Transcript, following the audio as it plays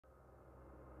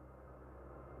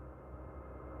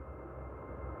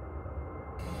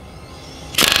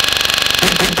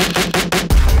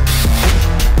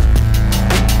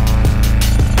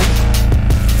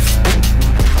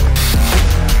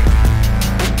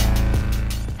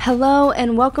Hello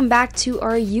and welcome back to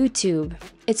our YouTube.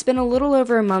 It's been a little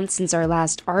over a month since our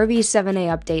last RV-7A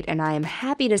update, and I am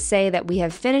happy to say that we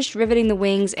have finished riveting the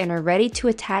wings and are ready to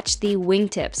attach the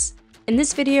wingtips. In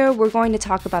this video, we're going to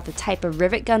talk about the type of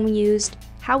rivet gun we used,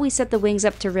 how we set the wings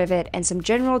up to rivet, and some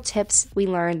general tips we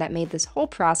learned that made this whole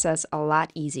process a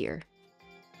lot easier.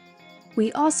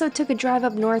 We also took a drive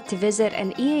up north to visit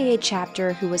an EAA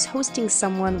chapter who was hosting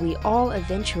someone we all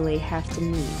eventually have to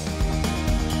meet.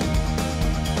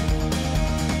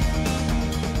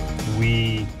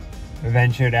 We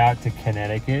ventured out to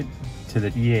Connecticut to the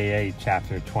EAA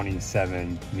Chapter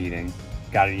 27 meeting.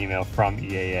 Got an email from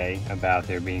EAA about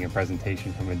there being a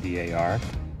presentation from a DAR,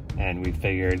 and we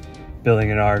figured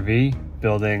building an RV,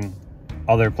 building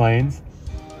other planes,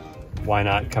 why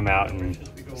not come out and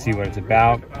see what it's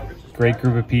about. Great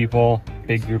group of people,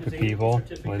 big group of people.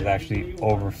 It was actually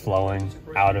overflowing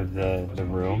out of the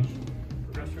room.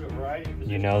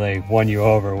 You know they won you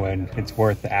over when it's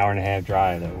worth the hour-and-a-half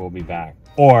drive that we'll be back,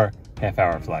 or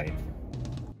half-hour flight.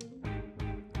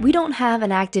 We don't have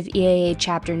an active EAA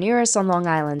chapter near us on Long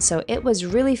Island, so it was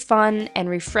really fun and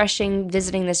refreshing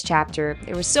visiting this chapter.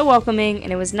 It was so welcoming,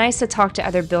 and it was nice to talk to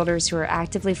other builders who are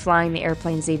actively flying the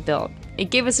airplanes they built.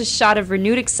 It gave us a shot of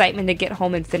renewed excitement to get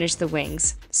home and finish the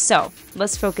wings. So,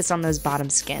 let's focus on those bottom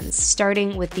skins,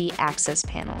 starting with the access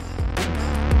panel.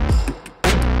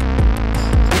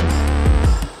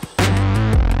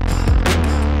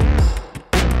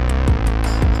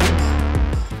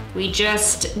 We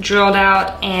just drilled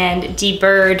out and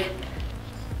deburred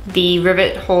the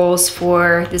rivet holes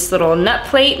for this little nut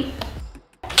plate.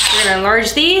 We're gonna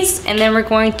enlarge these and then we're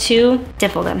going to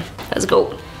dimple them. Let's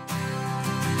go.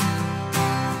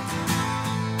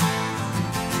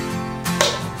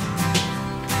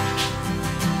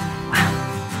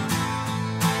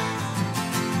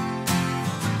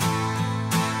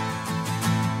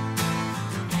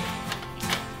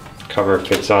 Cover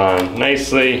fits on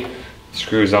nicely.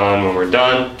 Screws on when we're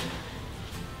done,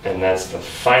 and that's the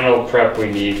final prep we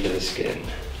need for the skin.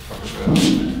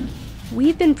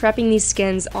 We've been prepping these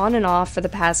skins on and off for the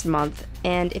past month,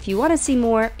 and if you want to see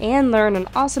more and learn an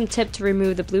awesome tip to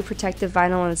remove the blue protective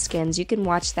vinyl on the skins, you can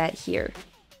watch that here.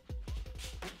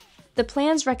 The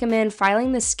plans recommend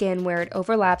filing the skin where it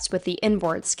overlaps with the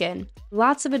inboard skin.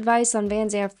 Lots of advice on Van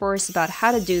Zandt Force about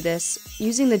how to do this.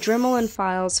 Using the Dremel and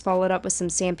files followed up with some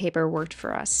sandpaper worked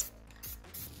for us.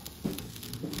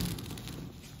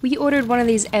 We ordered one of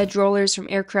these edge rollers from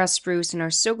Aircraft Spruce and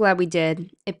are so glad we did.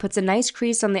 It puts a nice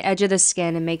crease on the edge of the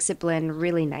skin and makes it blend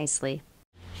really nicely.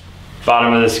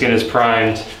 Bottom of the skin is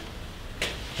primed.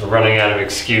 We're running out of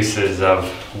excuses of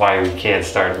why we can't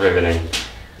start riveting.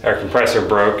 Our compressor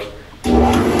broke.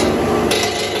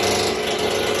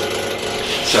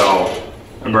 So,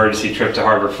 emergency trip to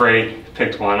Harbor Freight,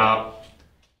 picked one up.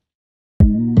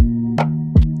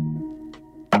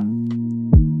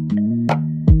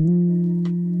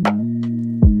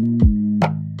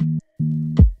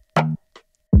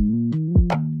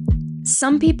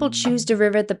 Some people choose to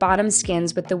rivet the bottom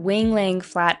skins with the wing laying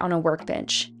flat on a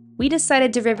workbench. We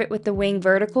decided to rivet with the wing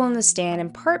vertical in the stand,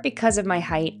 in part because of my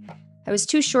height. I was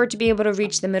too short to be able to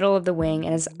reach the middle of the wing,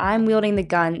 and as I'm wielding the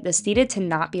gun, this needed to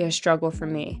not be a struggle for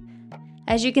me.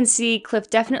 As you can see, Cliff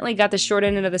definitely got the short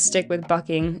end of the stick with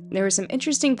bucking. There were some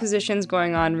interesting positions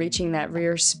going on reaching that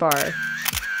rear spar.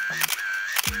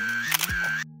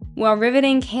 While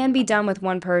riveting can be done with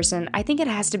one person, I think it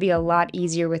has to be a lot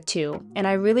easier with two, and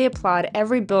I really applaud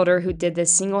every builder who did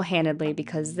this single-handedly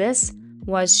because this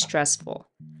was stressful.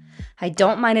 I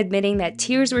don't mind admitting that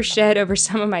tears were shed over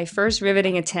some of my first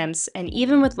riveting attempts, and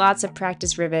even with lots of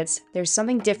practice rivets, there's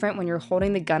something different when you're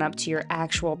holding the gun up to your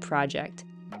actual project.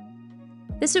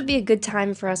 This would be a good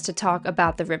time for us to talk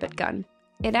about the rivet gun.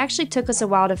 It actually took us a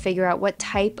while to figure out what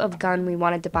type of gun we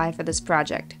wanted to buy for this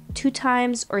project, 2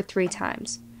 times or 3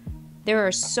 times. There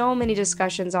are so many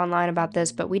discussions online about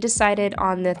this, but we decided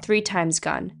on the 3 times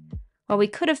gun. While we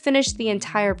could have finished the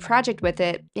entire project with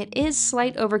it, it is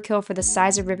slight overkill for the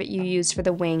size of rivet you use for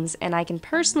the wings, and I can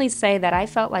personally say that I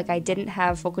felt like I didn't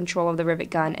have full control of the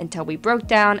rivet gun until we broke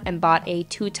down and bought a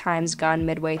 2 times gun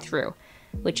midway through,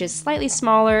 which is slightly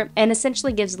smaller and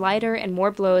essentially gives lighter and more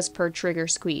blows per trigger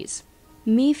squeeze.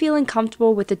 Me feeling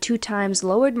comfortable with the 2 times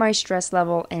lowered my stress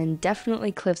level, and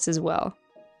definitely Cliff's as well.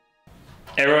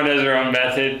 Everyone has their own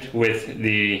method with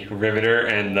the riveter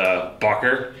and the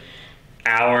bucker.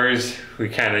 Ours, we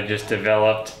kind of just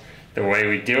developed the way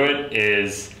we do it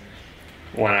is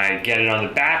when I get it on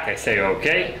the back, I say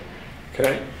okay.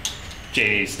 Okay.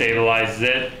 Janie stabilizes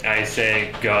it. I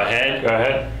say go ahead. Go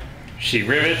ahead. She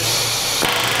rivets.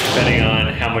 Depending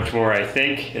on how much more I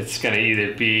think, it's going to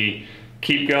either be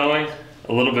keep going,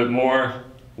 a little bit more,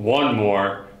 One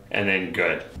more, and then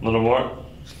good. A little more.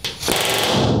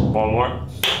 One more.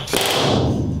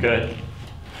 Good.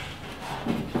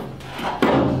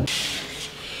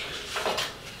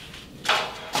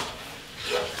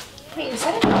 Wait, is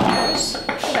that yours?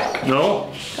 Go back.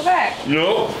 No. Go back. No.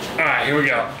 All right, here we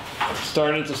go.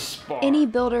 Starting to spark. Any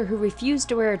builder who refused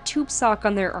to wear a tube sock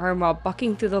on their arm while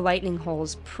bucking through the lightning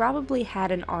holes probably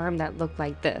had an arm that looked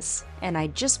like this. And I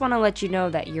just want to let you know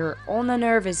that your ulnar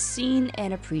nerve is seen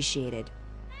and appreciated.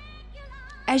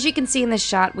 As you can see in this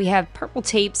shot, we have purple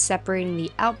tape separating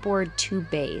the outboard two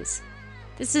bays.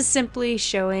 This is simply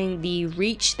showing the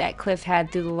reach that Cliff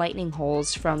had through the lightning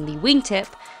holes from the wingtip,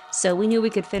 so we knew we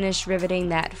could finish riveting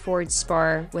that forward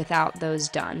spar without those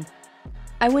done.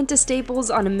 I went to Staples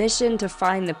on a mission to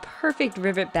find the perfect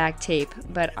rivet back tape,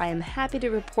 but I am happy to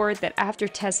report that after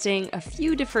testing a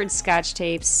few different Scotch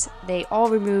tapes, they all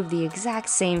remove the exact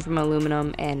same from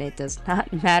aluminum, and it does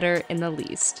not matter in the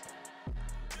least.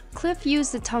 Cliff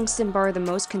used the tungsten bar the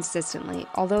most consistently,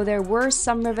 although there were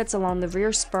some rivets along the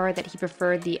rear spar that he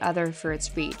preferred the other for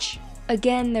its reach.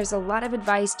 Again, there's a lot of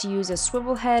advice to use a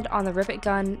swivel head on the rivet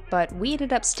gun, but we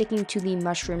ended up sticking to the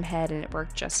mushroom head and it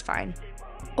worked just fine.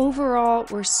 Overall,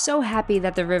 we're so happy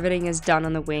that the riveting is done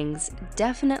on the wings.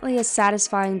 Definitely a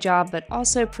satisfying job, but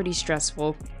also pretty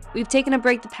stressful. We've taken a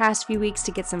break the past few weeks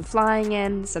to get some flying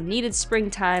in, some needed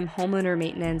springtime homeowner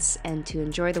maintenance, and to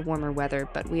enjoy the warmer weather,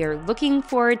 but we are looking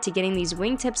forward to getting these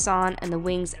wingtips on and the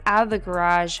wings out of the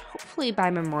garage, hopefully by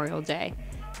Memorial Day.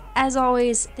 As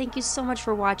always, thank you so much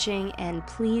for watching, and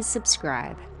please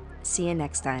subscribe. See you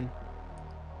next time.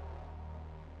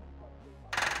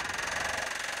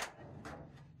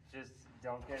 Just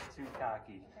don't get too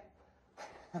cocky.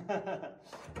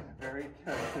 Very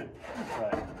good,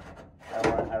 but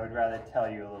I would rather tell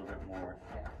you a little bit more.